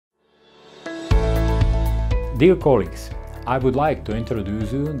Dear colleagues, I would like to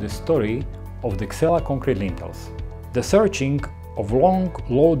introduce you the story of the Xela concrete lintels. The searching of long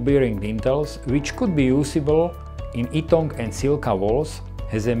load-bearing lintels, which could be usable in Itong and Silka walls,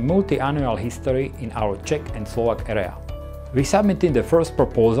 has a multi-annual history in our Czech and Slovak area. We submitted the first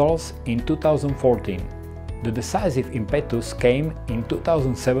proposals in 2014. The decisive impetus came in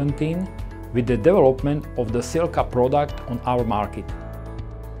 2017 with the development of the Silka product on our market.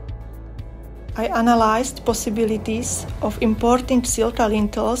 I analyzed possibilities of importing Silka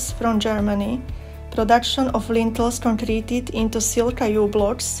lintels from Germany, production of lintels concreted into Silka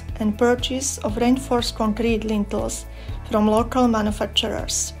U-blocks, and purchase of reinforced concrete lintels from local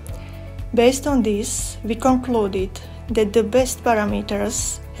manufacturers. Based on this, we concluded that the best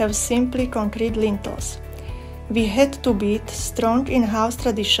parameters have simply concrete lintels. We had to beat strong in-house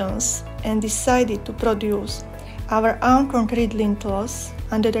traditions and decided to produce our own concrete lintels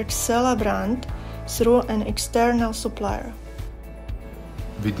under the Xela brand through an external supplier.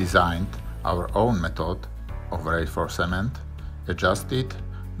 We designed our own method of reinforcement, adjusted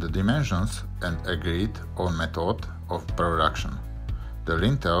the dimensions and agreed on method of production. The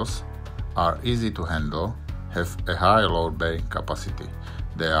lintels are easy to handle, have a high load-bearing capacity.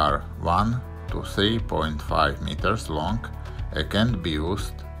 They are 1 to 3.5 meters long and can be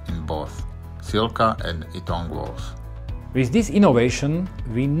used in both Silka and Itong walls. With this innovation,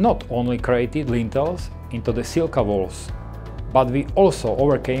 we not only created lintels into the Silka walls, but we also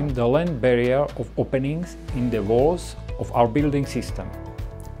overcame the land barrier of openings in the walls of our building system.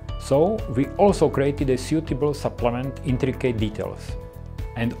 So we also created a suitable supplement intricate details.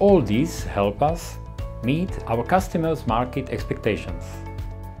 And all these help us meet our customers' market expectations.